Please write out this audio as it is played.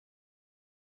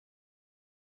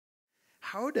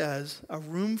how does a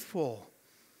room full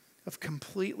of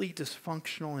completely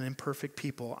dysfunctional and imperfect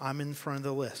people, I'm in front of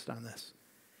the list on this,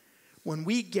 when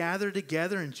we gather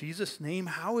together in Jesus' name,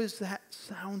 how does that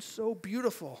sound so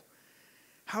beautiful?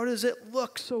 How does it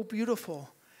look so beautiful?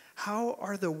 How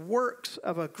are the works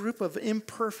of a group of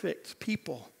imperfect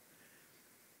people,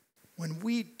 when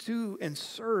we do and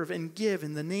serve and give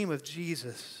in the name of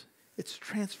Jesus, it's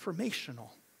transformational.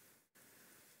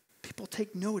 People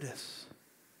take notice,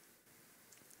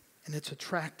 and it's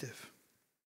attractive.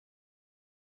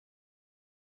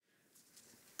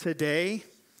 Today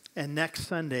and next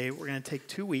Sunday, we're going to take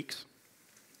 2 weeks.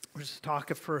 We're just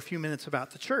talking for a few minutes about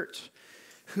the church,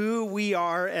 who we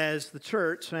are as the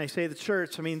church. When I say the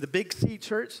church, I mean the big C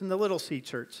church and the little C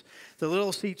church. The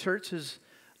little C church is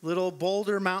little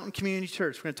Boulder Mountain Community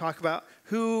Church. We're going to talk about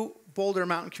who Boulder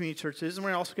Mountain Community Church is, and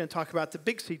we're also going to talk about the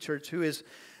Big C Church, who is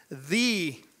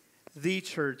the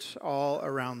church all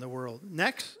around the world.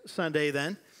 Next Sunday,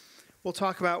 then, we'll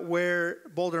talk about where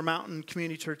Boulder Mountain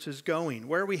Community Church is going.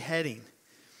 Where are we heading?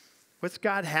 What's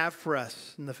God have for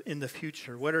us in the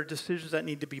future? What are decisions that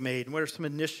need to be made? And what are some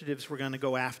initiatives we're going to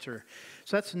go after?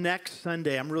 So that's next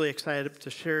Sunday. I'm really excited to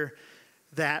share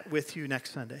that with you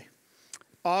next Sunday.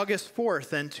 August 4th,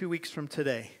 then 2 weeks from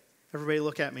today. Everybody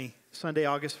look at me. Sunday,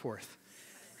 August 4th.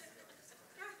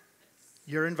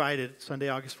 You're invited Sunday,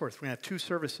 August 4th. We're going to have 2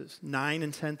 services, 9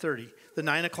 and 10:30. The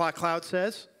 9 o'clock crowd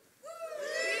says?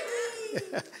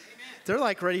 They're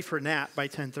like ready for a nap by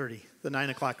 10:30, the 9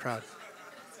 o'clock crowd.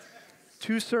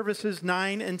 2 services,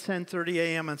 9 and 10:30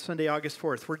 a.m. on Sunday, August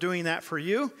 4th. We're doing that for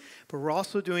you, but we're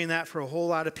also doing that for a whole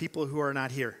lot of people who are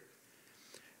not here.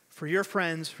 For your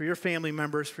friends, for your family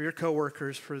members, for your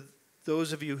coworkers, for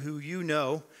those of you who you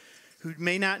know who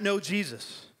may not know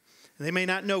Jesus, and they may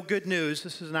not know good news,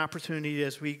 this is an opportunity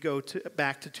as we go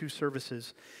back to 2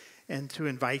 services and to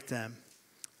invite them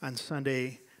on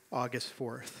Sunday, August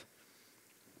 4th.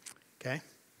 Okay?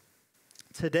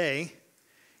 Today,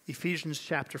 Ephesians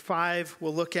chapter 5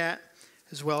 we'll look at,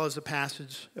 as well as a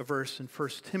verse in 1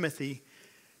 Timothy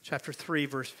chapter 3,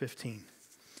 verse 15.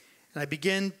 And I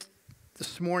begin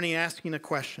this morning asking a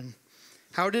question.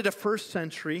 How did a first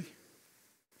century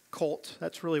cult,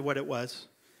 that's really what it was,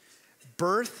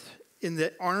 birth in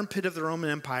the armpit of the Roman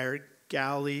Empire,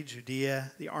 Galilee,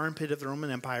 Judea, the armpit of the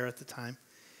Roman Empire at the time?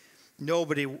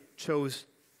 Nobody chose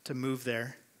to move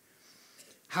there.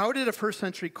 How did a first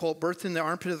century cult birth in the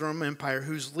armpit of the Roman Empire,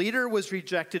 whose leader was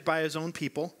rejected by his own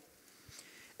people,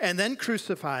 and then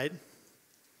crucified,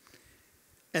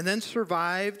 and then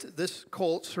this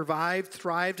cult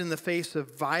thrived in the face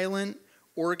of violent,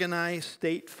 organized,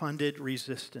 state-funded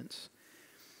resistance?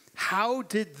 How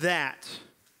did that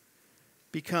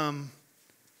become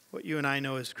what you and I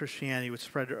know as Christianity would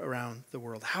spread around the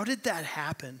world? How did that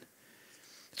happen?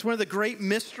 It's one of the great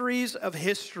mysteries of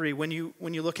history when you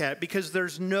look at it, because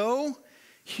there's no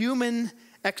human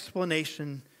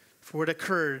explanation for what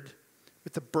occurred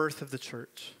with the birth of the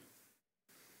church.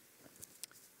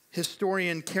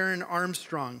 Historian Karen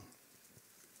Armstrong,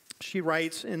 she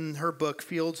writes in her book,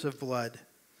 Fields of Blood,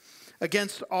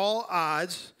 against all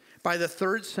odds, by the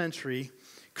 3rd century,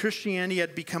 Christianity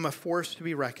had become a force to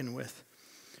be reckoned with.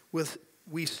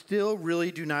 We still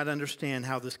really do not understand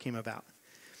how this came about.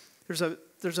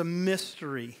 There's a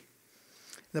mystery.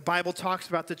 The Bible talks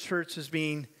about the church as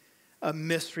being a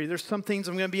mystery. There's some things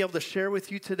I'm going to be able to share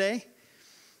with you today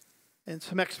and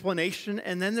some explanation.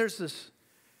 And then there's this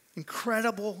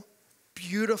incredible,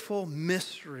 beautiful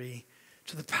mystery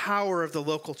to the power of the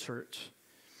local church.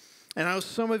 And I know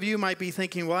some of you might be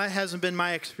thinking, well, that hasn't been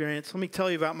my experience. Let me tell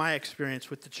you about my experience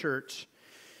with the church.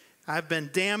 I've been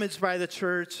damaged by the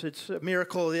church. It's a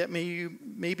miracle that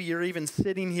maybe you're even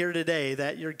sitting here today,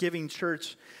 that you're giving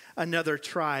church another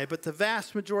try. But the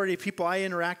vast majority of people I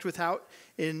interact with out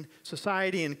in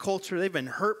society and culture, they've been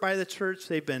hurt by the church.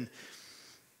 They've been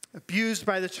abused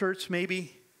by the church,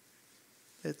 maybe.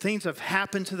 Things have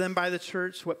happened to them by the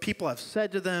church, what people have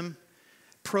said to them,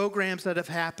 programs that have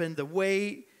happened, the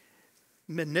way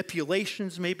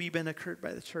manipulations maybe been occurred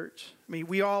by the church. I mean,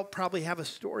 we all probably have a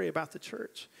story about the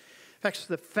church. In fact,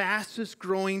 the fastest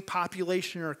growing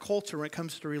population in our culture when it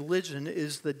comes to religion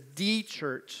is the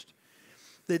de-churched.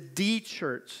 The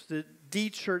de-churched. The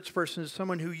de-churched person is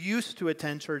someone who used to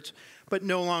attend church but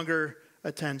no longer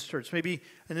attends church. Maybe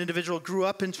an individual grew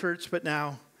up in church, but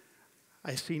now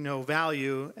I see no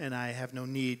value and I have no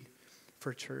need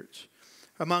for church.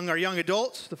 Among our young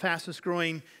adults, the fastest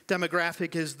growing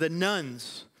demographic is the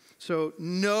nuns. So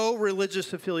no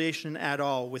religious affiliation at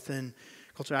all within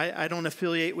culture. I don't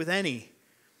affiliate with any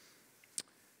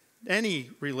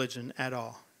religion at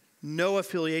all. No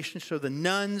affiliation. So the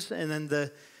nuns and then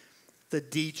the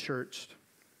de-churched.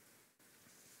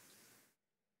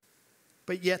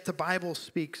 but yet the Bible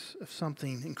speaks of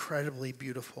something incredibly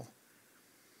beautiful.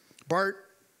 Bart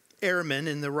Ehrman,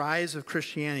 in The Rise of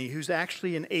Christianity, who's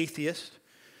actually an atheist,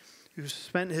 who's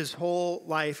spent his whole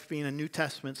life being a New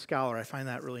Testament scholar. I find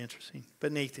that really interesting,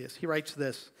 but an atheist. He writes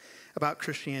this about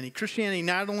Christianity. Christianity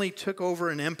not only took over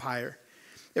an empire,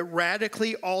 it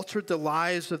radically altered the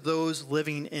lives of those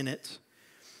living in it.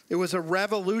 It was a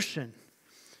revolution.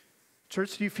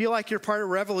 Church, do you feel like you're part of a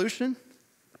revolution?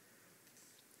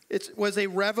 It was a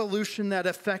revolution that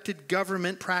affected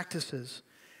government practices.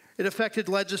 It affected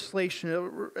legislation.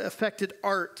 It affected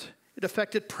art. It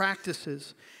affected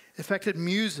practices. It affected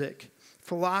music,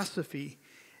 philosophy,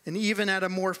 and even at a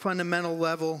more fundamental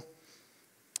level,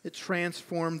 it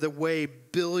transformed the way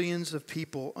billions of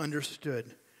people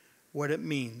understood what it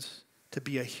means to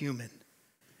be a human.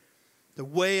 The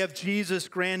way of Jesus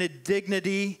granted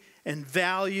dignity and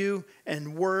value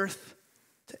and worth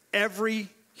to every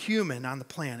human on the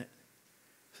planet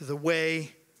through the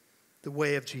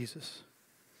way of Jesus.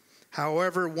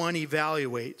 However one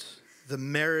evaluates the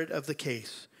merit of the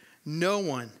case, no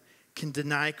one can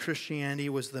deny Christianity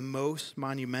was the most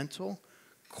monumental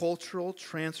cultural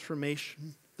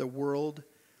transformation the world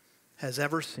has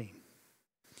ever seen.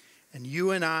 And you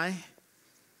and I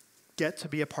get to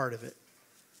be a part of it.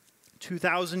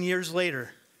 2,000 years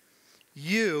later,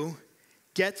 you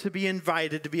get to be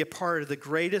invited to be a part of the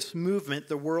greatest movement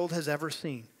the world has ever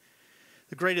seen.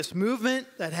 The greatest movement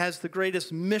that has the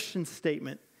greatest mission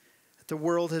statement that the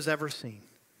world has ever seen.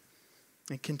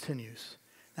 It continues.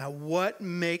 Now, what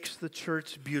makes the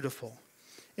church beautiful?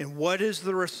 And what is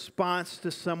the response to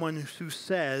someone who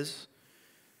says,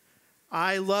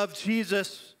 I love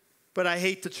Jesus, but I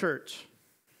hate the church?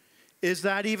 Is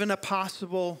that even a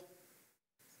possible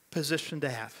position to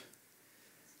have?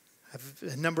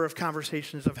 A number of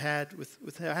conversations I've had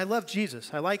with I love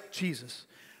Jesus. I like Jesus,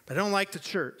 but I don't like the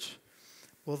church.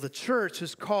 Well, the church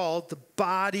is called the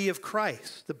body of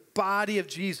Christ, the body of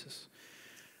Jesus.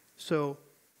 So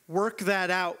work that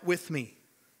out with me.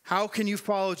 How can you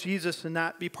follow Jesus and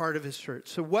not be part of his church?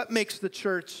 So what makes the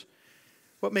church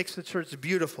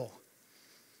beautiful?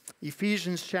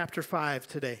 Ephesians chapter 5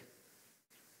 today.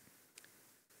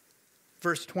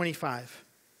 Verse 25.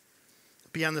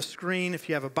 Be on the screen. If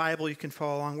you have a Bible, you can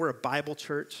follow along. We're a Bible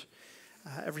church.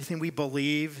 Everything we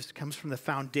believe comes from the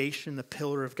foundation, the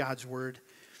pillar of God's word.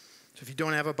 So if you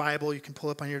don't have a Bible, you can pull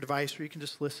up on your device or you can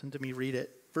just listen to me read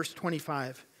it. Verse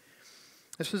 25.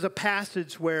 This is a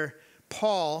passage where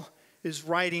Paul is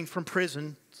writing from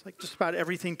prison. It's like just about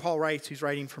everything Paul writes, he's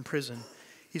writing from prison.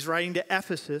 He's writing to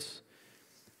Ephesus,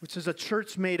 which is a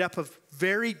church made up of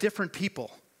very different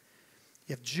people.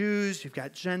 You have Jews, you've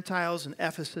got Gentiles in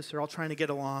Ephesus. They're all trying to get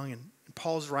along, and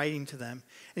Paul's writing to them.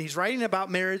 And he's writing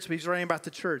about marriage, but he's writing about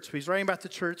the church. So he's writing about the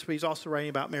church, but he's also writing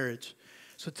about marriage.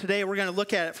 So today we're going to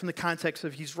look at it from the context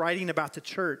of he's writing about the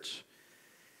church.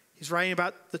 He's writing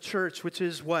about the church, which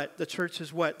is what? The church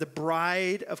is what? The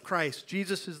bride of Christ.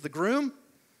 Jesus is the groom,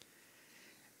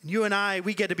 and you and I,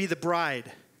 we get to be the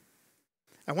bride.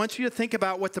 I want you to think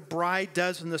about what the bride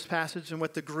does in this passage and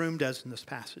what the groom does in this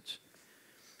passage.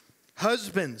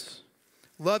 Husbands,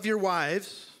 love your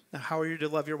wives. Now, how are you to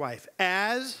love your wife?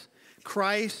 As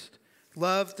Christ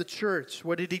loved the church.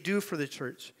 What did he do for the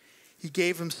church? He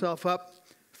gave himself up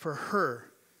for her.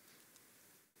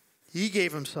 He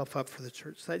gave himself up for the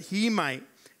church that he might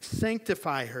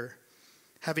sanctify her,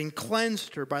 having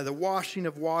cleansed her by the washing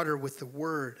of water with the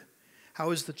word.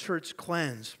 How is the church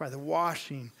cleansed? By the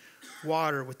washing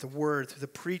water with the word, through the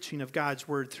preaching of God's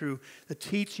word, through the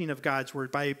teaching of God's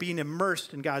word, by being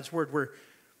immersed in God's word. We're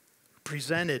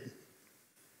presented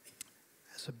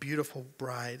as a beautiful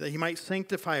bride, that he might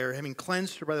sanctify her, having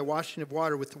cleansed her by the washing of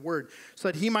water with the word, so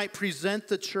that he might present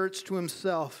the church to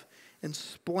himself in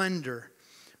splendor,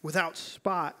 without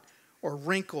spot or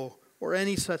wrinkle or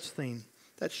any such thing,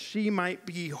 that she might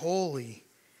be holy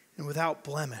and without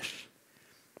blemish.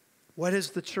 What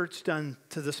has the church done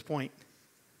to this point?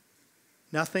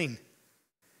 Nothing.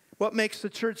 What makes the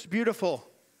church beautiful?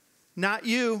 Not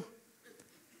you,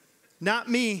 not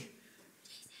me,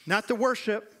 not the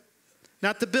worship,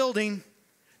 not the building,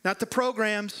 not the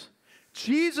programs.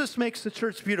 Jesus makes the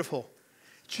church beautiful.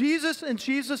 Jesus and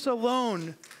Jesus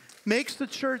alone makes the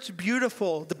church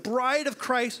beautiful. The bride of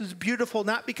Christ is beautiful,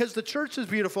 not because the church is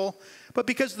beautiful, but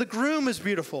because the groom is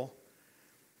beautiful.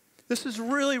 This is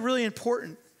really, really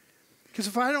important. Because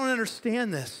if I don't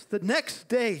understand this, the next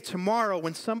day, tomorrow,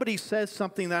 when somebody says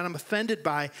something that I'm offended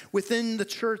by within the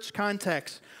church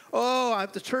context,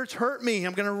 the church hurt me,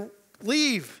 I'm going to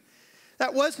leave.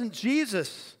 That wasn't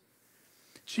Jesus.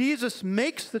 Jesus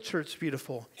makes the church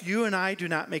beautiful. You and I do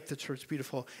not make the church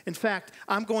beautiful. In fact,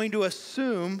 I'm going to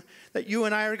assume that you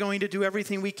and I are going to do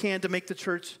everything we can to make the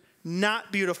church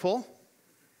not beautiful.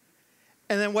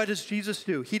 And then what does Jesus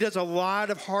do? He does a lot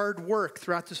of hard work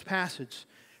throughout this passage,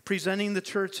 presenting the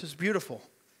church as beautiful,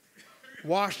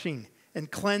 washing and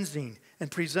cleansing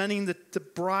and presenting the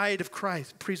bride of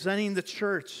Christ, presenting the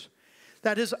church.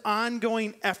 That is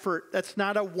ongoing effort. That's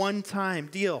not a one-time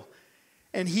deal.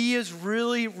 And he is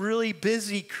really, really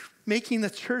busy making the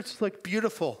church look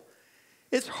beautiful.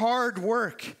 It's hard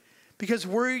work because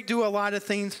we do a lot of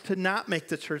things to not make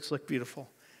the church look beautiful.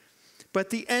 But at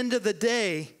the end of the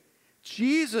day,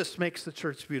 Jesus makes the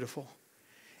church beautiful.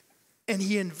 And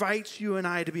he invites you and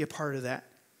I to be a part of that.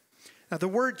 Now, the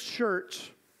word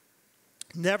church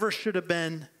never should have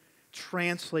been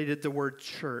translated the word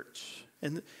church.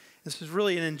 And this is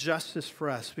really an injustice for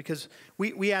us because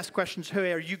we ask questions,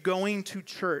 hey, are you going to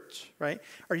church, right?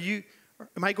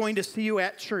 Am I going to see you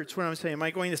at church? What I'm saying, am I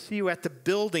going to see you at the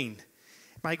building?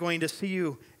 Am I going to see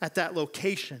you at that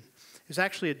location? There's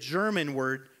actually a German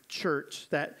word, church,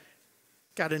 that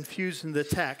got infused in the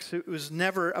text. It was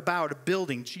never about a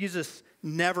building. Jesus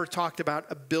never talked about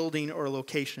a building or a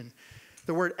location.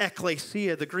 The word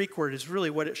ekklesia, the Greek word, is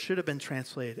really what it should have been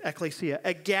translated. Ekklesia,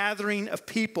 a gathering of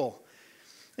people.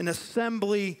 An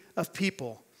assembly of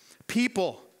people.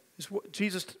 People is what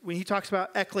Jesus, when he talks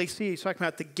about ecclesia, he's talking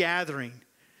about the gathering.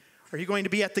 Are you going to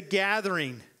be at the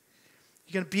gathering?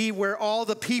 You're going to be where all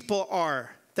the people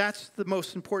are. That's the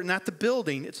most important, not the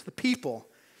building, it's the people.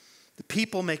 The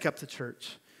people make up the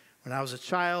church. When I was a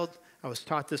child, I was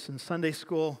taught this in Sunday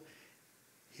school.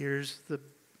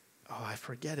 I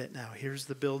forget it now. Here's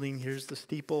the building, here's the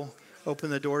steeple. Open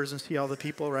the doors and see all the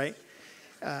people, right?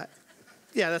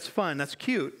 Yeah, that's fun. That's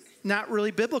cute. Not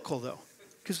really biblical, though,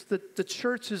 because the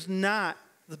church is not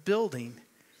the building.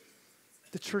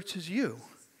 The church is you,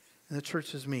 and the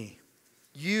church is me.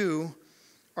 You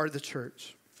are the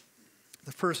church.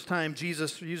 The first time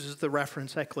Jesus uses the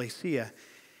reference ecclesia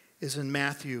is in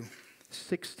Matthew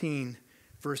 16,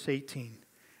 verse 18.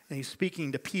 And he's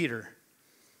speaking to Peter,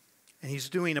 and he's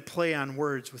doing a play on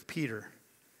words with Peter.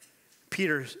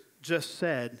 Peter just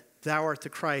said, "Thou art the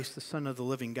Christ, the Son of the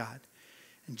living God."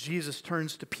 And Jesus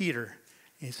turns to Peter,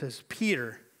 and he says,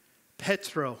 Peter,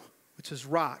 Petro, which is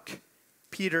rock.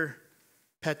 Peter,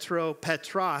 Petro,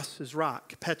 Petros is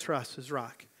rock. Petros is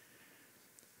rock.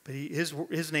 But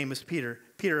his name is Peter.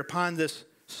 Peter, upon this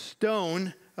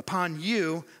stone, upon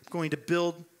you, I'm going to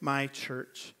build my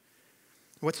church.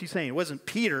 What's he saying? It wasn't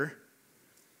Peter.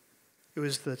 It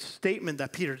was the statement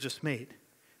that Peter just made.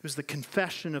 It was the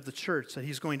confession of the church that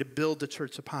he's going to build the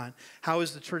church upon. How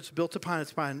is the church built upon?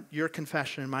 It's upon your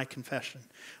confession and my confession.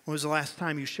 When was the last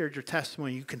time you shared your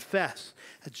testimony? You confess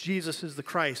that Jesus is the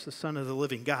Christ, the Son of the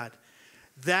living God.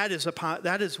 That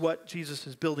is what Jesus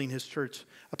is building his church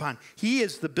upon. He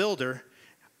is the builder.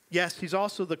 Yes, he's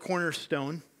also the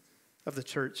cornerstone of the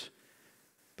church,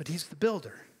 but he's the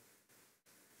builder.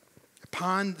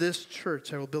 Upon this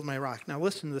church I will build my rock. Now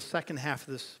listen to the second half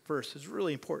of this verse. It's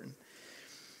really important.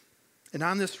 And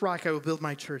on this rock I will build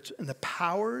my church, and the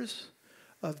powers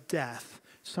of death,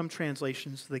 some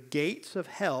translations, the gates of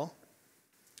hell,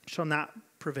 shall not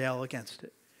prevail against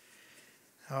it.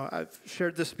 Now, I've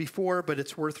shared this before, but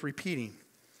it's worth repeating.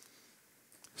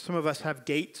 Some of us have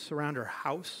gates around our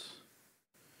house.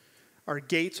 Are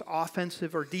gates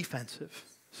offensive or defensive?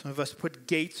 Some of us put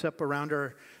gates up around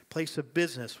our place of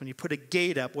business. When you put a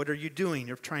gate up, what are you doing?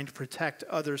 You're trying to protect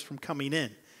others from coming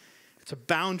in. It's a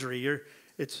boundary.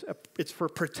 It's for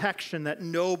protection that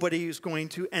nobody is going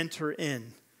to enter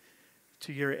in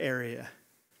to your area.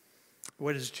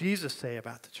 What does Jesus say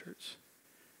about the church?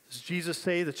 Does Jesus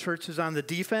say the church is on the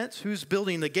defense? Who's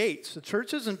building the gates? The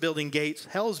church isn't building gates.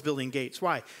 Hell's building gates.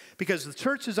 Why? Because the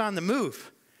church is on the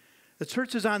move. The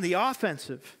church is on the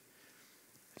offensive.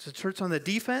 Is the church on the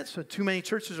defense? So too many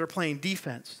churches are playing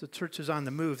defense. The church is on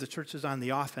the move. The church is on the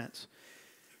offense.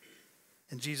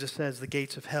 And Jesus says the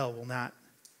gates of hell will not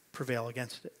prevail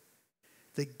against it.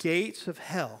 The gates of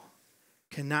hell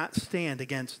cannot stand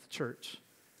against the church.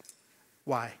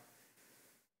 Why?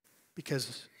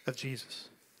 Because of Jesus.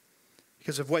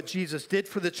 Because of what Jesus did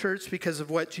for the church, because of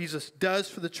what Jesus does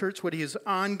for the church, what he is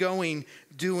ongoing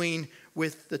doing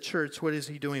with the church. What is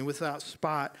he doing? Without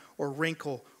spot or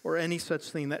wrinkle or any such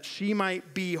thing, that she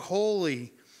might be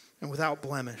holy and without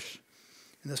blemish.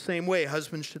 In the same way,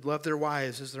 husbands should love their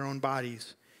wives as their own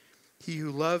bodies. He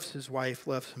who loves his wife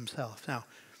loves himself. Now,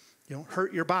 you don't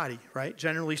hurt your body, right?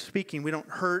 Generally speaking, we don't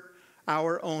hurt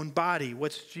our own body.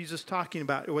 What's Jesus talking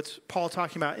about? What's Paul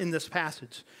talking about in this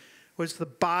passage? What's the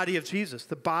body of Jesus?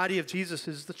 The body of Jesus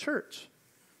is the church.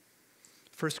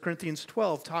 1 Corinthians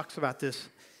 12 talks about this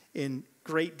in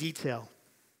great detail.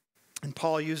 And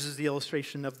Paul uses the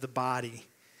illustration of the body.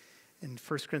 In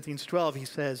 1 Corinthians 12, he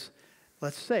says,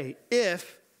 let's say,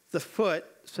 if the foot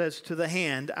says to the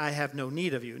hand, I have no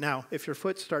need of you. Now, if your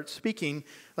foot starts speaking,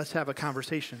 let's have a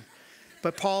conversation.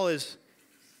 But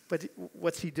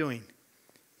what's he doing?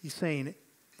 He's saying,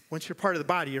 once you're part of the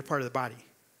body, you're part of the body.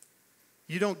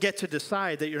 You don't get to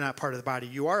decide that you're not part of the body.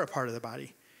 You are a part of the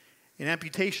body. And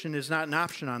amputation is not an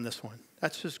option on this one.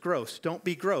 That's just gross. Don't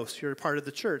be gross. You're a part of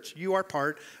the church. You are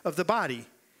part of the body.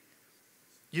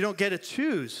 You don't get to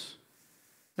choose.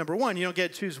 Number one, you don't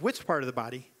get to choose which part of the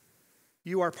body.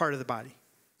 You are part of the body.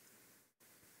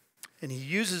 And he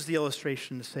uses the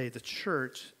illustration to say the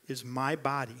church is my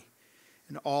body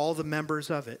and all the members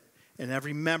of it, and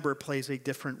every member plays a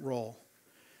different role.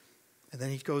 And then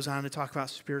he goes on to talk about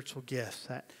spiritual gifts,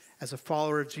 that as a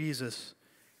follower of Jesus,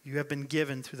 you have been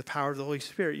given, through the power of the Holy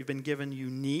Spirit, you've been given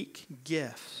unique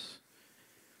gifts.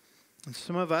 And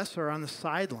some of us are on the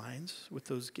sidelines with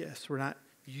those gifts. We're not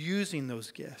using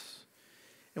those gifts.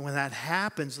 And when that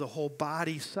happens, the whole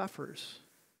body suffers.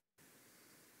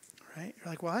 Right?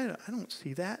 You're like, well, I don't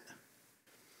see that.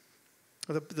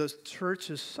 The church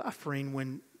is suffering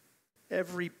when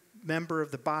every member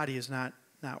of the body is not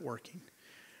working.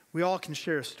 We all can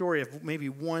share a story of maybe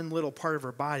one little part of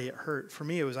our body it hurt. For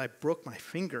me, it was I broke my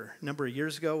finger a number of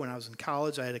years ago when I was in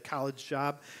college. I had a college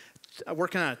job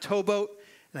working on a towboat,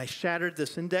 and I shattered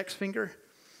this index finger.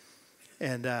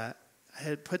 And I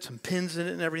had put some pins in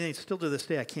it and everything. Still to this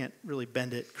day, I can't really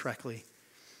bend it correctly.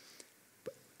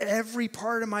 But every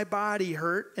part of my body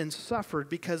hurt and suffered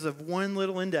because of one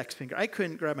little index finger. I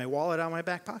couldn't grab my wallet out of my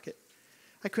back pocket.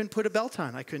 I couldn't put a belt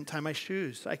on. I couldn't tie my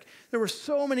shoes. There were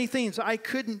so many things I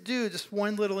couldn't do, just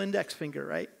one little index finger,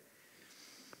 right?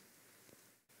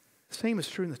 The same is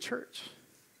true in the church.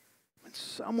 When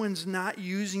someone's not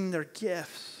using their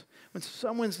gifts, when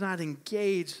someone's not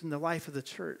engaged in the life of the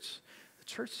church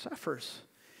suffers.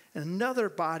 And another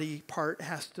body part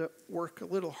has to work a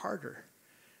little harder,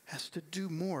 has to do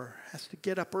more, has to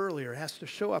get up earlier, has to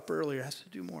show up earlier, has to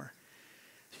do more.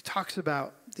 He talks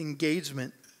about the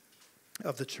engagement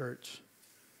of the church.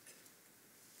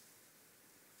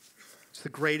 It's the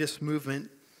greatest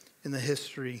movement in the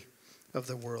history of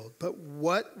the world. But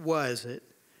what was it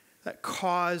that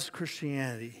caused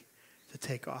Christianity to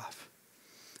take off?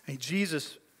 I mean,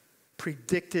 Jesus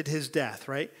predicted his death,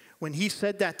 right? When he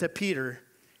said that to Peter,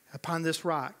 upon this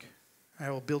rock, I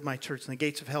will build my church, and the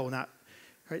gates of hell will not.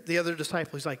 Right? The other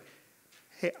disciple, he's like,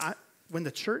 hey, when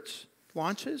the church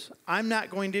launches, I'm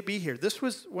not going to be here. This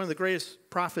was one of the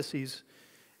greatest prophecies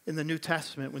in the New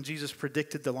Testament when Jesus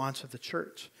predicted the launch of the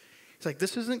church. He's like,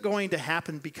 this isn't going to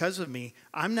happen because of me.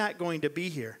 I'm not going to be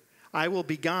here. I will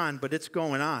be gone, but it's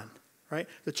going on, right?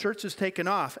 The church is taken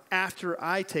off after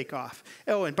I take off.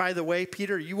 Oh, and by the way,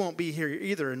 Peter, you won't be here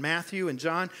either. And Matthew and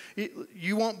John,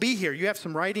 you won't be here. You have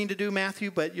some writing to do,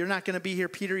 Matthew, but you're not going to be here.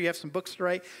 Peter, you have some books to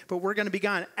write, but we're going to be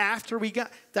gone. After we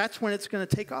got, that's when it's going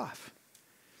to take off.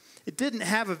 It didn't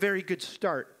have a very good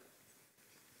start.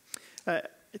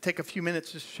 Take a few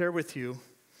minutes to share with you.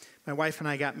 My wife and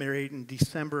I got married in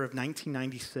December of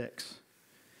 1996.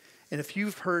 And if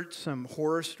you've heard some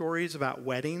horror stories about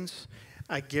weddings,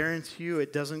 I guarantee you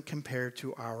it doesn't compare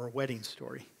to our wedding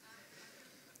story.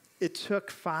 It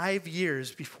took 5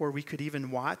 years before we could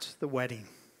even watch the wedding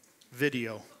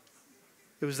video.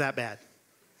 It was that bad.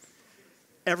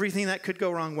 Everything that could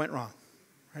go wrong went wrong.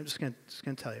 I'm just going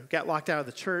to tell you. Got locked out of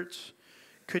the church.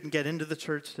 Couldn't get into the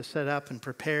church to set up and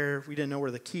prepare. We didn't know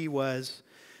where the key was.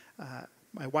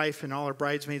 My wife and all her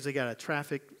bridesmaids, they got a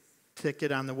traffic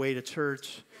ticket on the way to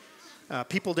church.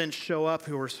 People didn't show up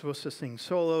who were supposed to sing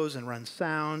solos and run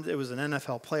sound. It was an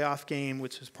NFL playoff game,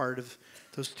 which is part of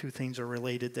those two things are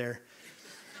related there.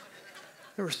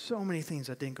 There were so many things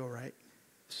that didn't go right.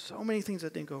 So many things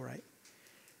that didn't go right.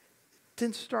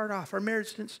 Didn't start off. Our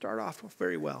marriage didn't start off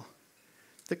very well.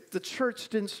 The church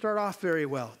didn't start off very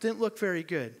well. Didn't look very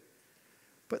good.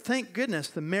 But thank goodness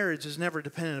the marriage is never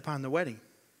dependent upon the wedding.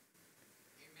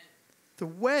 Amen. The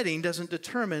wedding doesn't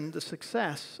determine the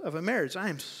success of a marriage. I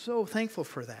am so thankful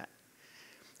for that.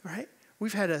 All right?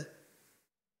 We've had a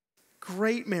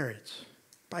great marriage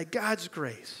by God's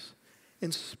grace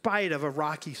in spite of a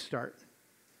rocky start.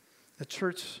 The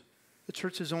church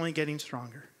is only getting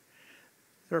stronger.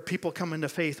 There are people coming to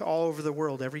faith all over the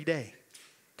world every day,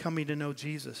 coming to know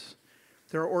Jesus.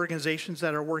 There are organizations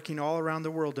that are working all around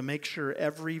the world to make sure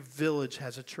every village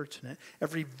has a church in it.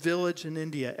 Every village in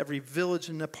India, every village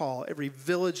in Nepal, every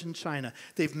village in China.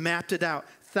 They've mapped it out,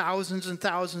 thousands and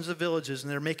thousands of villages,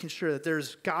 and they're making sure that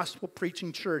there's gospel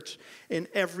preaching church in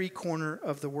every corner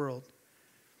of the world.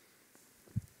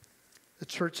 The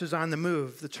church is on the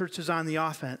move. The church is on the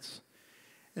offense.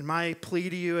 And my plea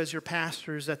to you as your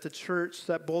pastor is that the church,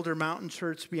 that Boulder Mountain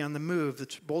Church, be on the move.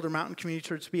 The Boulder Mountain Community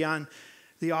Church be on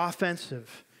the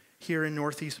offensive here in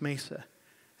Northeast Mesa.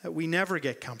 That we never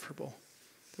get comfortable.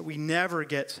 That we never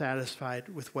get satisfied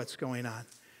with what's going on.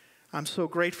 I'm so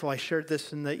grateful. I shared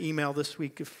this in the email this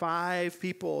week. 5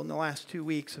 people in the last 2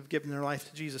 weeks have given their life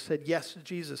to Jesus, said yes to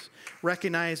Jesus.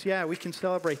 Recognize, yeah, we can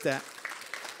celebrate that.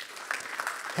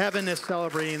 Heaven is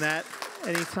celebrating that.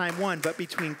 Anytime one, but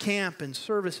between camp and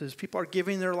services, people are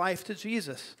giving their life to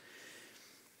Jesus.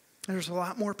 There's a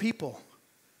lot more people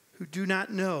who do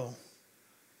not know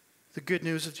the good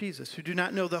news of Jesus, who do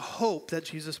not know the hope that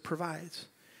Jesus provides.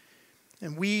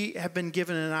 And we have been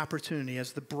given an opportunity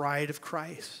as the bride of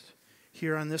Christ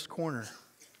here on this corner.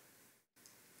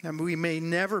 And we may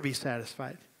never be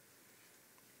satisfied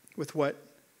with what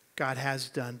God has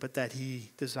done, but that he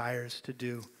desires to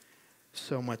do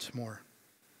so much more.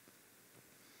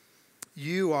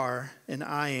 You are, and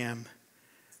I am,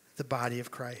 the body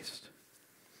of Christ.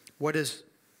 What is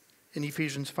in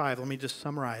Ephesians 5? Let me just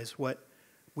summarize what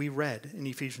we read in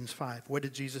Ephesians 5. What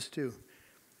did Jesus do?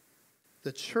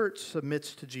 The church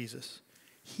submits to Jesus.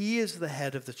 He is the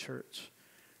head of the church.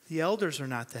 The elders are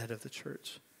not the head of the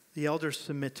church. The elders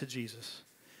submit to Jesus.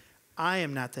 I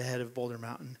am not the head of Boulder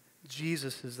Mountain.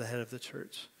 Jesus is the head of the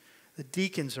church. The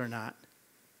deacons are not.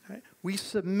 Right? We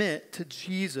submit to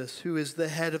Jesus, who is the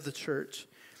head of the church.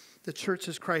 The church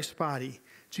is Christ's body.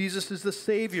 Jesus is the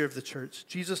Savior of the church.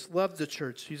 Jesus loved the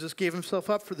church. Jesus gave himself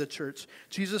up for the church.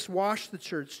 Jesus washed the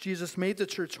church. Jesus made the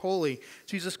church holy.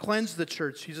 Jesus cleansed the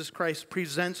church. Jesus Christ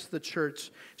presents the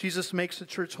church. Jesus makes the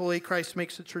church holy. Christ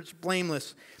makes the church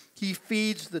blameless. He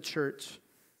feeds the church.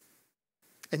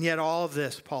 And yet all of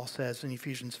this, Paul says in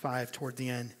Ephesians 5 toward the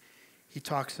end, he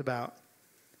talks about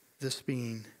this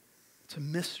being, it's a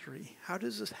mystery. How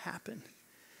does this happen?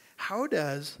 How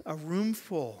does a room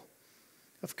full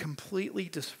of completely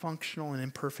dysfunctional and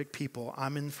imperfect people,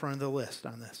 I'm in front of the list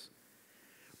on this,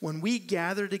 when we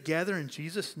gather together in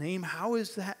Jesus' name, how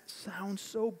does that sound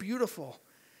so beautiful?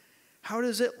 How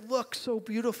does it look so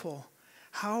beautiful?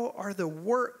 How are the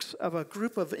works of a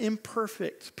group of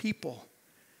imperfect people,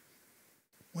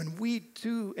 when we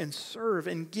do and serve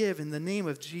and give in the name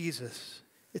of Jesus,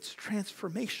 it's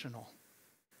transformational.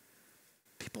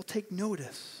 People take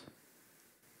notice,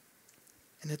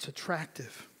 and it's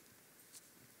attractive.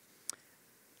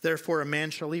 Therefore, a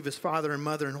man shall leave his father and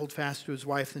mother and hold fast to his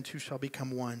wife, and two shall become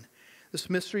one. This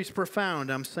mystery is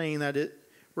profound. I'm saying that it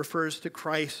refers to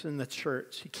Christ and the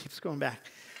church. He keeps going back.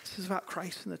 This is about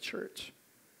Christ and the church.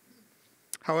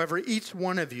 However, each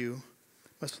one of you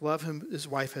must love his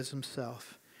wife as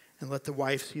himself, and let the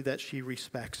wife see that she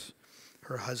respects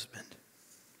her husband.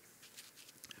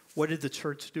 What did the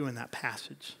church do in that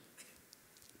passage?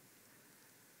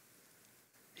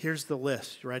 Here's the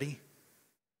list. You ready?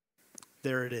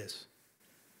 There it is.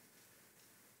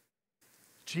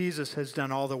 Jesus has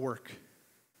done all the work.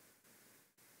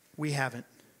 We haven't.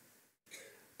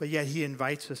 But yet he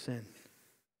invites us in.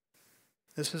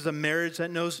 This is a marriage that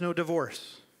knows no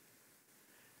divorce.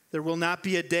 There will not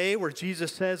be a day where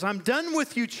Jesus says, I'm done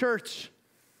with you, church.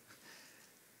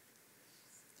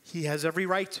 He has every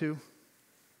right to,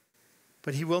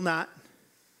 but he will not.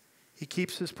 He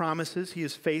keeps his promises. He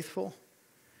is faithful.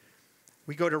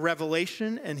 We go to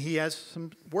Revelation, and he has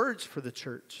some words for the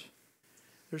church.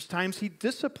 There's times he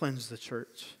disciplines the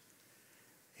church.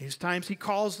 There's times he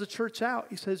calls the church out.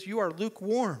 He says, you are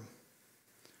lukewarm.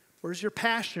 Where's your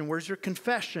passion? Where's your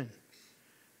confession?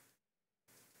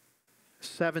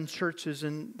 7 churches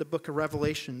in the book of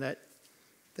Revelation that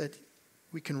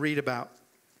we can read about.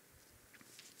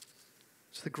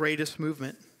 It's the greatest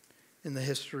movement in the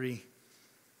history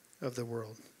of the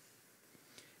world.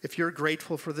 If you're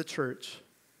grateful for the church,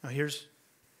 now here's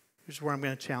where I'm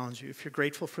going to challenge you. If you're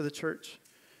grateful for the church,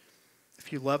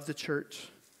 if you love the church,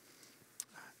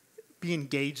 be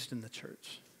engaged in the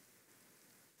church.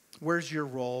 Where's your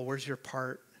role? Where's your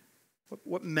part?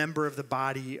 What member of the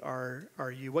body are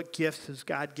you? What gifts has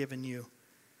God given you?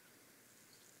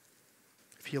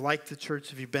 If you like the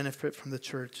church, if you benefit from the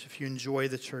church, if you enjoy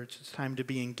the church, it's time to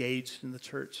be engaged in the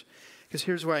church. Because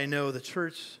here's why I know the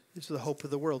church is the hope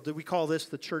of the world. We call this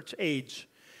the church age.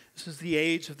 This is the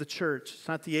age of the church. It's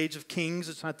not the age of kings.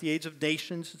 It's not the age of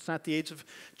nations. It's not the age of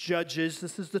judges.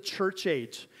 This is the church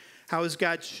age. How is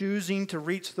God choosing to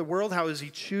reach the world? How is he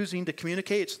choosing to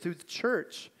communicate? It's through the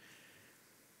church.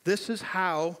 This is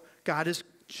how God is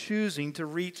choosing to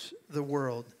reach the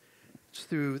world. It's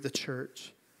through the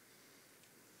church.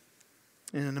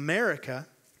 And in America,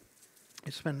 I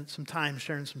spent some time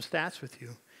sharing some stats with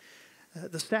you.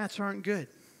 The stats aren't good.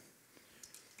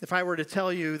 If I were to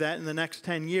tell you that in the next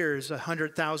 10 years,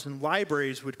 100,000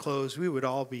 libraries would close, we would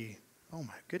all be, oh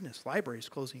my goodness, libraries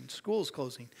closing, schools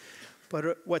closing.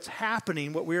 But what's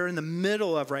happening, what we're in the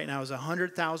middle of right now is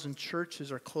 100,000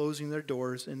 churches are closing their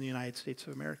doors in the United States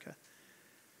of America.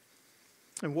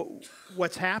 And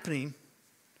what's happening,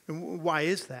 and why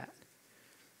is that?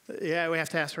 Yeah, we have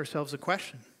to ask ourselves a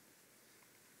question.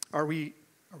 Are we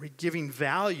giving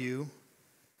value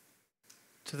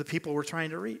to the people we're trying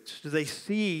to reach? Do they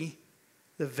see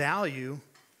the value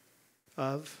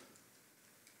of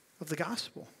the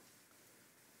gospel?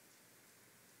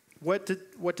 What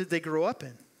did they grow up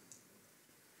in?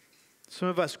 Some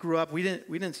of us grew up, we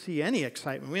didn't see any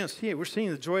excitement. We don't see it. We're seeing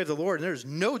the joy of the Lord, and there's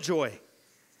no joy.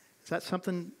 Is that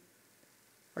something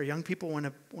our young people want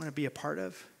to be a part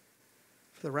of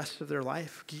for the rest of their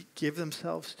life? Give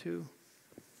themselves to?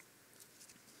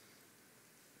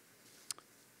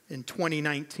 In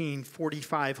 2019,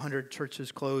 4,500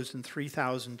 churches closed and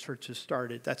 3,000 churches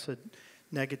started. That's a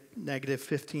negative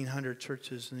 1,500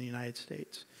 churches in the United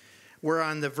States. We're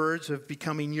on the verge of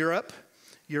becoming Europe.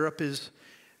 Europe is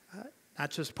not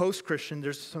just post-Christian.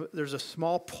 There's a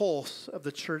small pulse of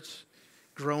the church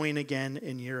growing again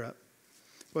in Europe.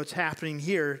 What's happening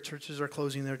here, churches are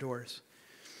closing their doors.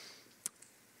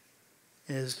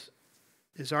 Is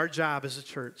our job as a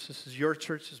church. This is your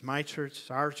church, this is my church, it's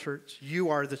our church. You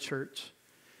are the church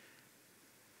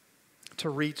to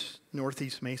reach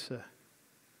Northeast Mesa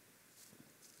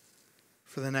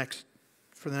for the next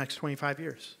 25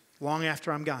 years, long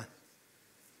after I'm gone.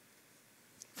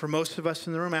 For most of us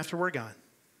in the room, after we're gone.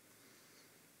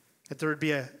 That there would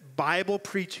be a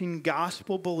Bible-preaching,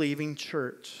 gospel-believing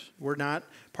church. We're not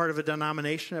part of a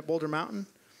denomination at Boulder Mountain.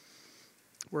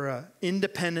 We're an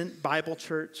independent Bible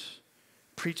church.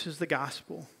 Preaches the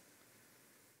gospel,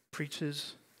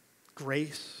 preaches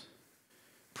grace,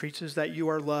 preaches that you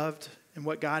are loved, and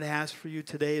what God has for you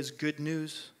today is good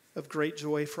news of great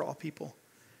joy for all people.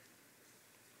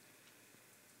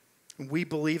 And we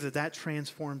believe that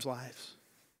transforms lives.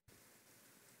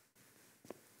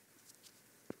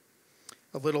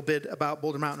 A little bit about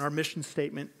Boulder Mountain. Our mission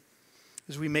statement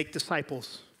is we make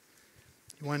disciples.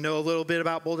 You want to know a little bit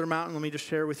about Boulder Mountain? Let me just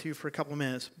share with you for a couple of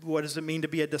minutes. What does it mean to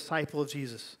be a disciple of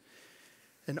Jesus?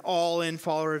 An all-in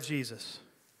follower of Jesus.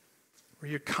 Where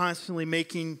you're constantly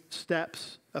making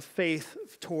steps of faith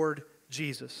toward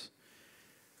Jesus.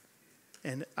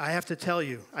 And I have to tell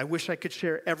you, I wish I could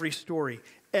share every story.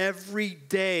 Every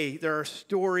day there are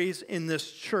stories in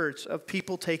this church of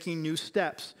people taking new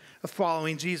steps of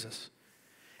following Jesus.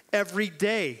 Every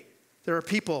day there are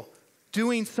people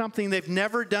doing something they've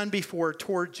never done before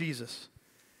toward Jesus.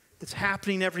 It's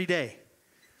happening every day.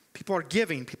 People are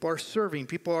giving, people are serving,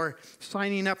 people are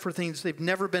signing up for things. They've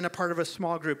never been a part of a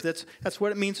small group. That's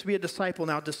what it means to be a disciple.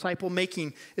 Now, disciple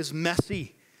making is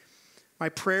messy. My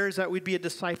prayer is that we'd be a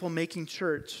disciple making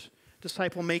church.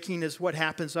 Disciple making is what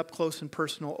happens up close and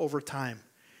personal over time.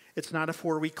 It's not a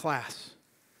 4-week class.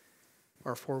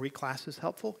 Are 4-week classes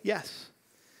helpful? Yes.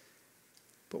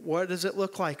 But what does it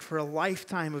look like for a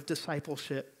lifetime of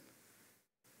discipleship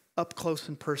up close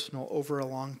and personal over a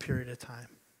long period of time?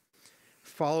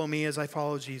 Follow me as I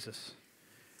follow Jesus.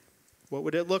 What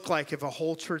would it look like if a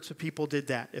whole church of people did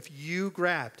that? If you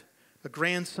grabbed a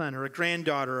grandson or a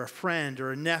granddaughter or a friend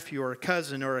or a nephew or a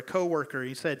cousin or a coworker, and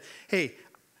you said, hey,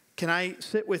 can I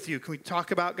sit with you? Can we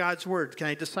talk about God's word? Can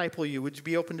I disciple you? Would you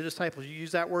be open to disciples? You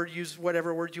use that word, use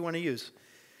whatever word you want to use.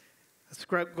 Let's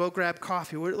go grab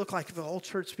coffee. What would it look like if the whole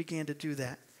church began to do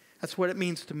that? That's what it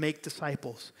means to make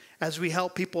disciples. As we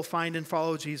help people find and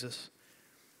follow Jesus.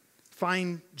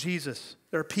 Find Jesus.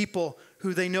 There are people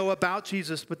who they know about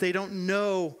Jesus, but they don't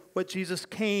know what Jesus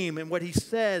came and what he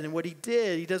said and what he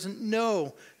did. He doesn't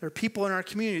know. There are people in our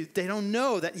community, they don't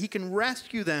know that he can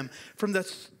rescue them from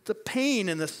the pain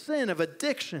and the sin of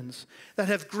addictions that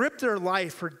have gripped their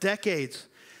life for decades.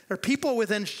 There are people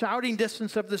within shouting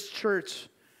distance of this church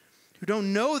who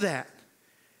don't know that.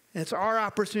 And it's our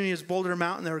opportunity as Boulder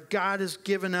Mountain that God has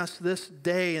given us this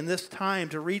day and this time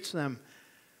to reach them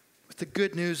with the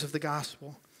good news of the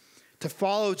gospel. To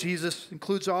follow Jesus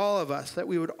includes all of us, that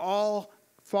we would all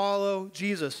follow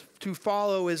Jesus. To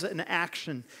follow is an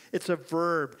action. It's a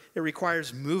verb. It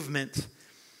requires movement.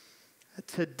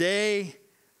 Today,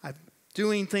 I'm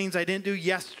doing things I didn't do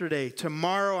yesterday.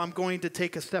 Tomorrow, I'm going to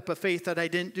take a step of faith that I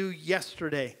didn't do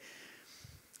yesterday.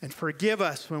 And forgive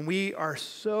us when we are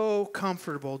so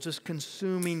comfortable just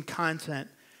consuming content.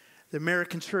 The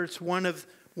American church, one of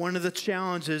the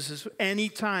challenges is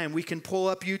anytime we can pull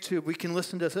up YouTube, we can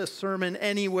listen to a sermon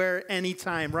anywhere,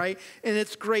 anytime, right? And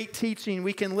it's great teaching.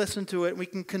 We can listen to it. We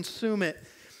can consume it.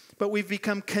 But we've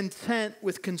become content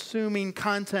with consuming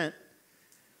content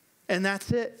and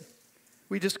that's it.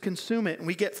 We just consume it and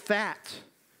we get fat.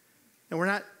 And we're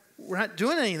not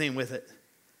doing anything with it.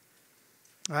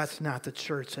 That's not the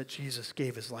church that Jesus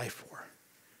gave his life for.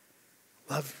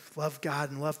 Love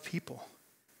God and love people.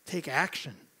 Take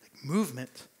action, like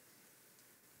movement.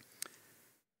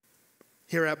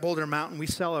 Here at Boulder Mountain, we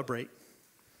celebrate.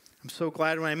 I'm so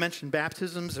glad when I mentioned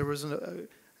baptisms, there was an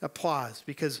applause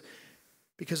because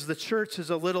the church is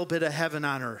a little bit of heaven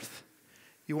on earth.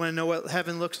 You want to know what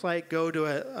heaven looks like? Go to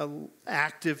an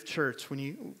active church. When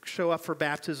you show up for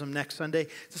baptism next Sunday,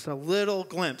 just a little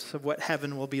glimpse of what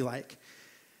heaven will be like.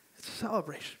 It's a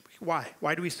celebration. Why?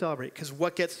 Why do we celebrate? Because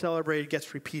what gets celebrated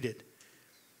gets repeated.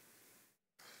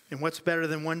 And what's better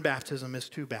than one baptism is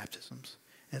two baptisms.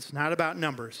 And it's not about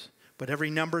numbers, but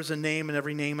every number is a name and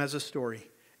every name has a story.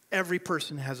 Every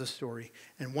person has a story,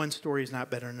 and one story is not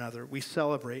better than another. We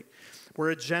celebrate.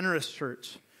 We're a generous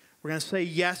church. We're going to say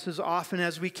yes as often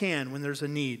as we can when there's a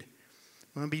need.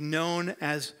 We're going to be known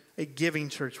as a giving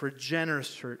church. We're a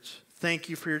generous church. Thank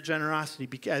you for your generosity.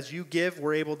 Because as you give,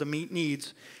 we're able to meet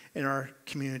needs in our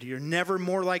community. You're never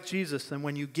more like Jesus than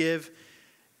when you give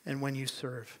and when you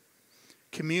serve.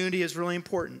 Community is really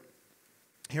important.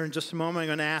 Here in just a moment, I'm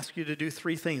going to ask you to do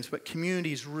three things, but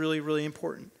community is really, really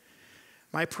important.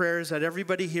 My prayer is that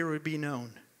everybody here would be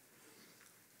known.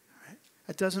 Right?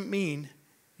 That doesn't mean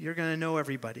you're going to know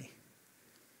everybody.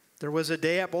 There was a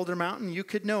day at Boulder Mountain you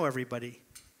could know everybody.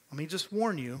 Let me just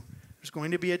warn you, there's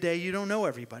going to be a day you don't know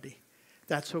everybody.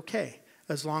 That's okay,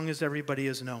 as long as everybody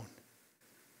is known.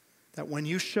 That when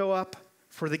you show up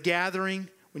for the gathering,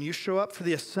 when you show up for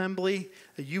the assembly,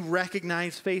 that you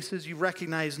recognize faces, you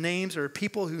recognize names, or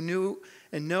people who knew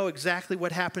and know exactly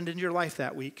what happened in your life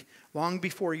that week, long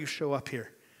before you show up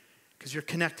here. Because you're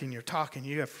connecting, you're talking,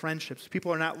 you have friendships.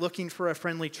 People are not looking for a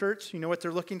friendly church. You know what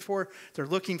they're looking for? They're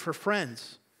looking for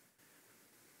friends.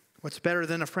 What's better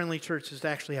than a friendly church is to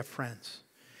actually have friends.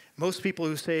 Most people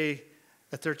who say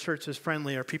that their church is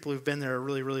friendly are people who've been there a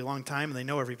really, really long time and they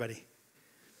know everybody.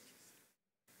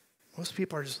 Most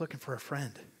people are just looking for a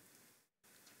friend.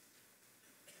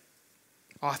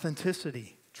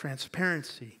 Authenticity,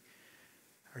 transparency.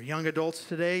 Our young adults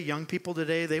today, young people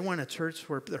today, they want a church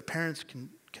where their parents can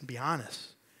be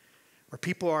honest, where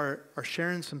people are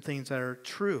sharing some things that are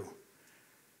true.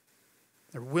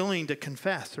 They're willing to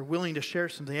confess. They're willing to share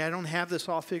something. I don't have this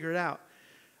all figured out.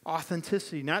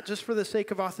 Authenticity, not just for the sake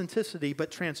of authenticity,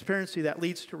 but transparency that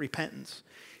leads to repentance.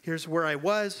 Here's where I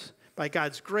was. By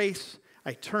God's grace,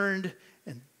 I turned,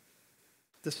 and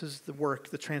this is the work,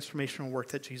 the transformational work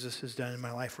that Jesus has done in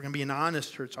my life. We're going to be an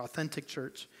honest church, authentic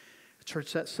church, a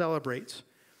church that celebrates.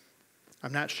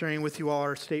 I'm not sharing with you all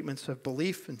our statements of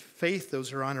belief and faith.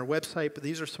 Those are on our website, but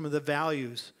these are some of the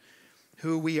values,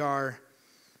 who we are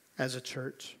as a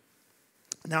church.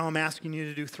 Now I'm asking you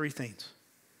to do three things.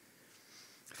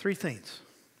 Three things.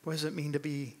 What does it mean to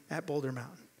be at Boulder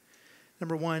Mountain?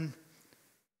 Number one,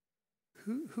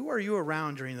 who are you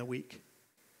around during the week?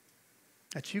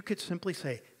 That you could simply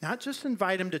say, not just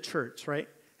invite them to church, right?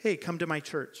 Hey, come to my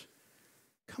church.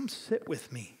 Come sit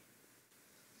with me.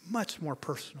 Much more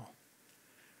personal.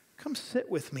 Come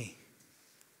sit with me.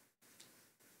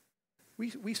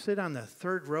 We sit on the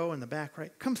third row in the back,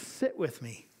 right? Come sit with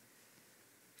me.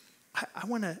 I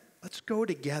want to, let's go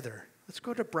together. Let's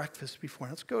go to breakfast before.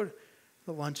 Let's go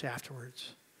to lunch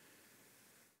afterwards.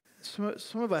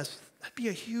 Some of us, that'd be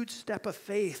a huge step of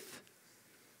faith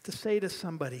to say to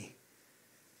somebody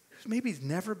who's maybe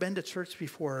never been to church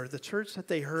before, or the church that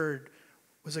they heard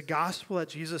was a gospel that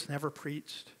Jesus never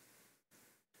preached.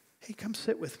 Hey, come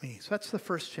sit with me. So that's the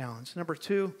first challenge. Number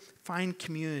two, find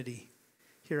community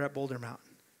here at Boulder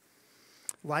Mountain.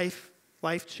 Life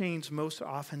change most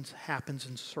often happens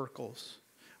in circles.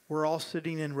 We're all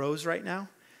sitting in rows right now.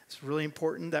 It's really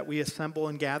important that we assemble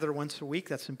and gather once a week.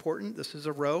 That's important. This is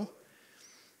a row.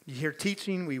 You hear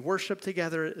teaching, we worship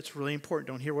together. It's really important.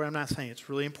 Don't hear what I'm not saying. It's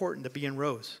really important to be in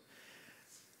rows.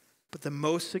 But the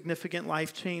most significant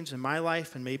life change in my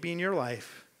life and maybe in your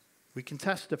life, we can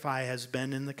testify, has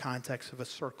been in the context of a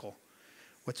circle.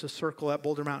 What's a circle at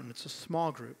Boulder Mountain? It's a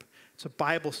small group. It's a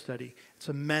Bible study. It's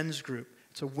a men's group.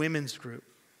 It's a women's group.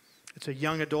 It's a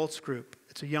young adults group.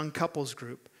 It's a young couples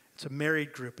group. It's a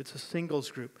married group. It's a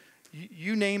singles group.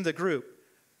 You name the group,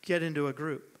 get into a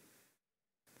group.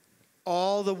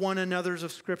 All the one another's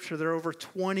of Scripture, there are over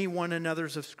 20 one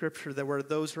another's of Scripture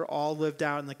those are all lived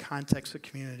out in the context of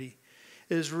community.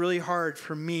 It is really hard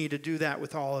for me to do that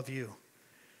with all of you.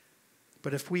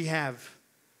 But if we have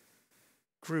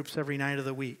groups every night of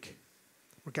the week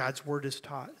where God's Word is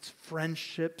taught, it's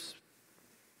friendships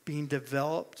being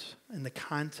developed in the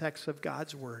context of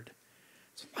God's Word.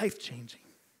 It's life-changing.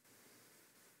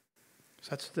 So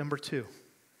that's number 2.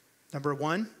 Number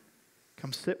 1,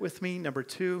 come sit with me. Number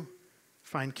 2,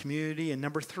 find community. And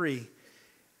number 3,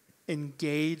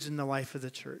 engage in the life of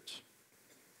the church.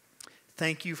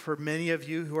 Thank you for many of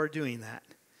you who are doing that.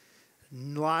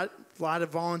 A lot of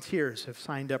volunteers have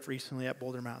signed up recently at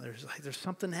Boulder Mountain. There's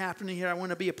something happening here. I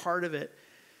want to be a part of it.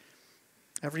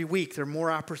 Every week, there are more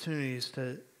opportunities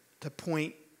to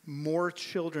point more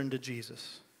children to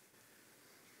Jesus.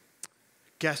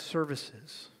 Guest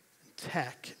services,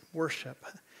 tech, worship.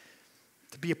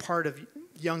 To be a part of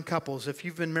young couples. If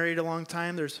you've been married a long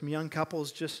time, there's some young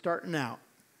couples just starting out.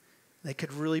 They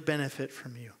could really benefit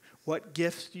from you. What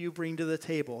gifts do you bring to the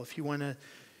table? If you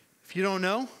don't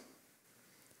know,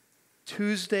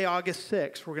 Tuesday, August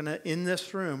 6th, in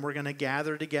this room, we're going to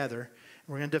gather together. And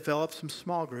we're going to develop some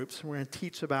small groups, and we're going to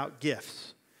teach about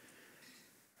gifts.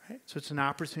 Right? So it's an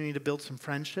opportunity to build some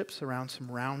friendships around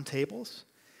some round tables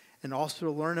and also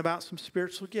to learn about some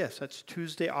spiritual gifts. That's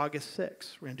Tuesday, August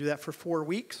 6th. We're going to do that for 4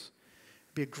 weeks.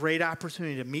 It'll be a great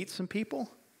opportunity to meet some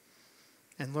people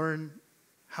and learn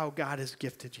how God has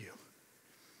gifted you.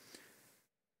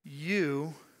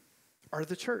 You are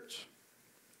the church.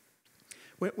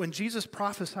 When Jesus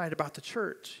prophesied about the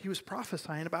church, he was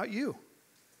prophesying about you.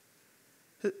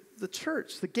 The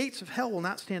church, the gates of hell will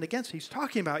not stand against you. He's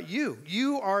talking about you.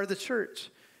 You are the church.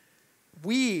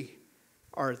 We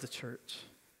are the church.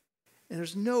 And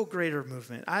there's no greater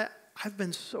movement. I've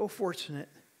been so fortunate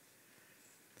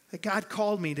that God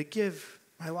called me to give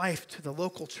my life to the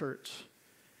local church.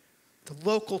 The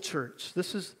local church.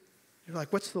 You're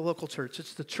like, what's the local church?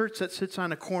 It's the church that sits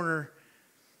on a corner,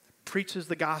 preaches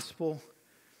the gospel.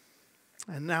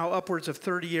 And now upwards of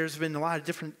 30 years, been a lot of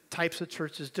different types of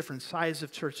churches, different sizes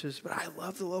of churches. But I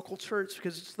love the local church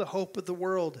because it's the hope of the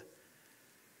world.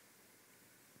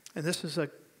 And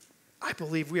I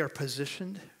believe we are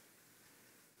positioned.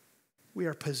 We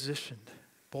are positioned,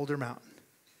 Boulder Mountain.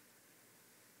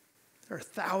 There are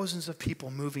thousands of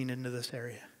people moving into this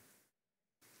area.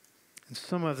 And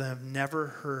some of them have never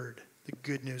heard the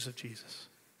good news of Jesus.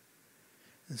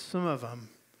 And some of them,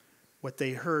 what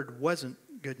they heard wasn't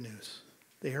good news.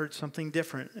 They heard something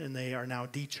different, and they are now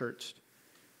de-churched.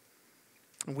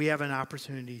 And we have an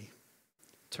opportunity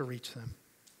to reach them.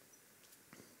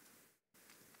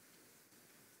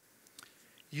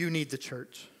 You need the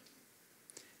church,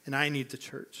 and I need the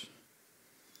church.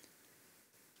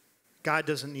 God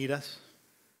doesn't need us,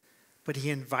 but he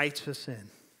invites us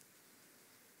in.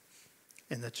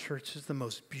 And the church is the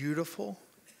most beautiful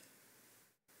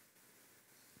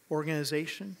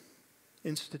organization,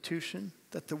 institution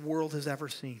that the world has ever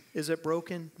seen. Is it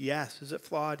broken? Yes. Is it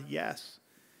flawed? Yes.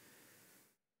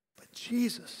 But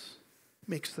Jesus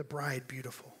makes the bride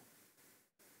beautiful.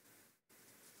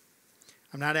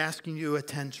 I'm not asking you to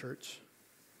attend church.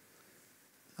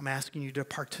 I'm asking you to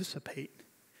participate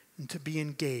and to be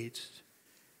engaged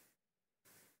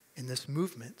in this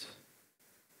movement.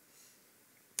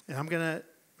 And I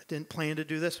didn't plan to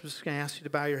do this. I'm just going to ask you to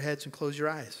bow your heads and close your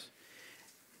eyes.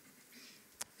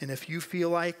 And if you feel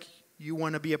like you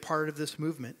want to be a part of this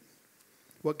movement,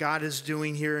 what God is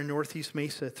doing here in Northeast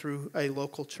Mesa through a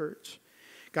local church,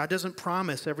 God doesn't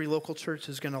promise every local church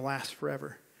is going to last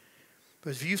forever.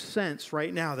 But if you sense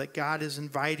right now that God is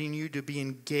inviting you to be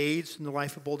engaged in the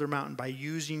life of Boulder Mountain by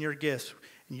using your gifts,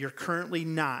 and you're currently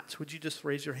not, would you just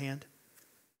raise your hand?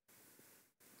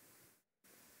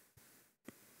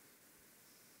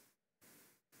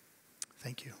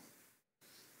 Thank you.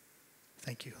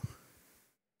 Thank you.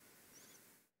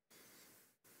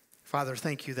 Father,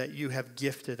 thank you that you have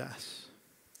gifted us.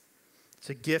 It's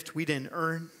a gift we didn't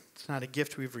earn. It's not a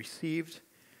gift we've received.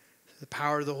 Through the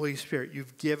power of the Holy Spirit,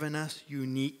 you've given us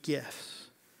unique gifts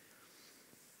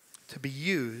to be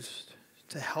used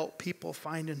to help people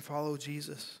find and follow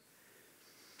Jesus.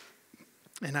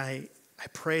 And I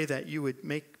pray that you would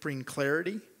bring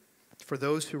clarity for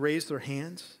those who raise their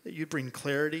hands, that you'd bring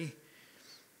clarity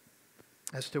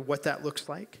as to what that looks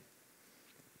like.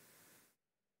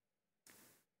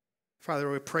 Father,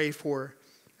 we pray for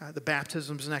the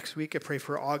baptisms next week. I pray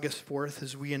for August 4th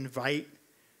as we invite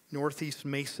Northeast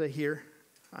Mesa here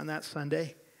on that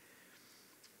Sunday,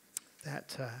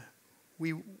 that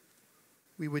we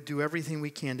would do everything we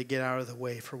can to get out of the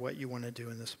way for what you want to do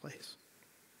in this place.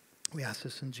 We ask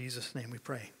this in Jesus' name we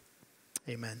pray.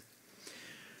 Amen.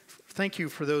 Thank you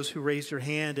for those who raised your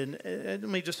hand, and let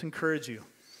me just encourage you.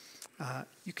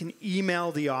 You can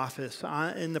email the office.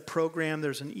 In the program,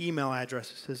 there's an email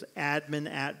address. It says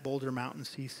admin@Boulder Mountain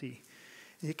CC.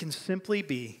 And it can simply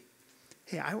be,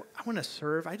 hey, I want to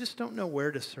serve. I just don't know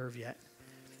where to serve yet.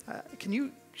 Can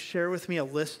you share with me a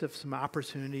list of some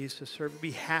opportunities to serve? I'd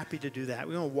be happy to do that.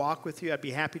 We want to walk with you. I'd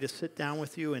be happy to sit down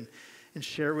with you and and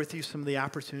share with you some of the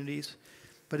opportunities.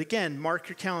 But again, mark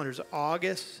your calendars.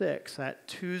 August 6th, that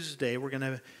Tuesday, we're going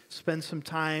to spend some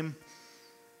time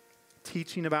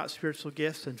teaching about spiritual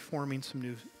gifts and forming some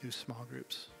new small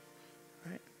groups.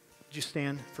 All right? Would you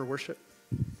stand for worship?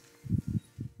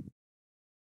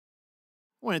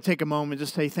 I want to take a moment to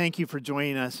say thank you for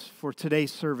joining us for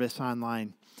today's service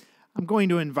online. I'm going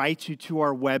to invite you to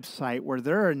our website where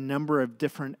there are a number of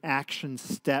different action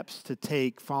steps to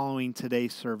take following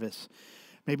today's service.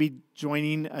 Maybe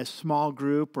joining a small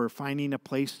group or finding a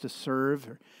place to serve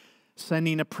or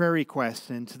sending a prayer request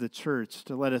into the church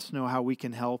to let us know how we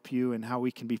can help you and how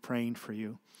we can be praying for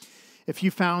you. If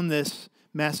you found this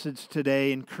message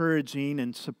today encouraging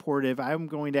and supportive, I'm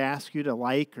going to ask you to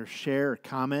like or share or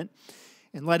comment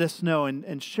and let us know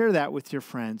and share that with your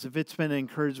friends. If it's been an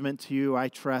encouragement to you, I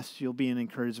trust you'll be an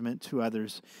encouragement to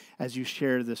others as you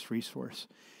share this resource.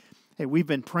 Hey, we've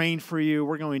been praying for you.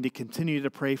 We're going to continue to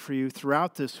pray for you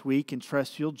throughout this week and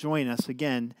trust you'll join us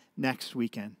again next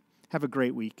weekend. Have a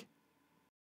great week.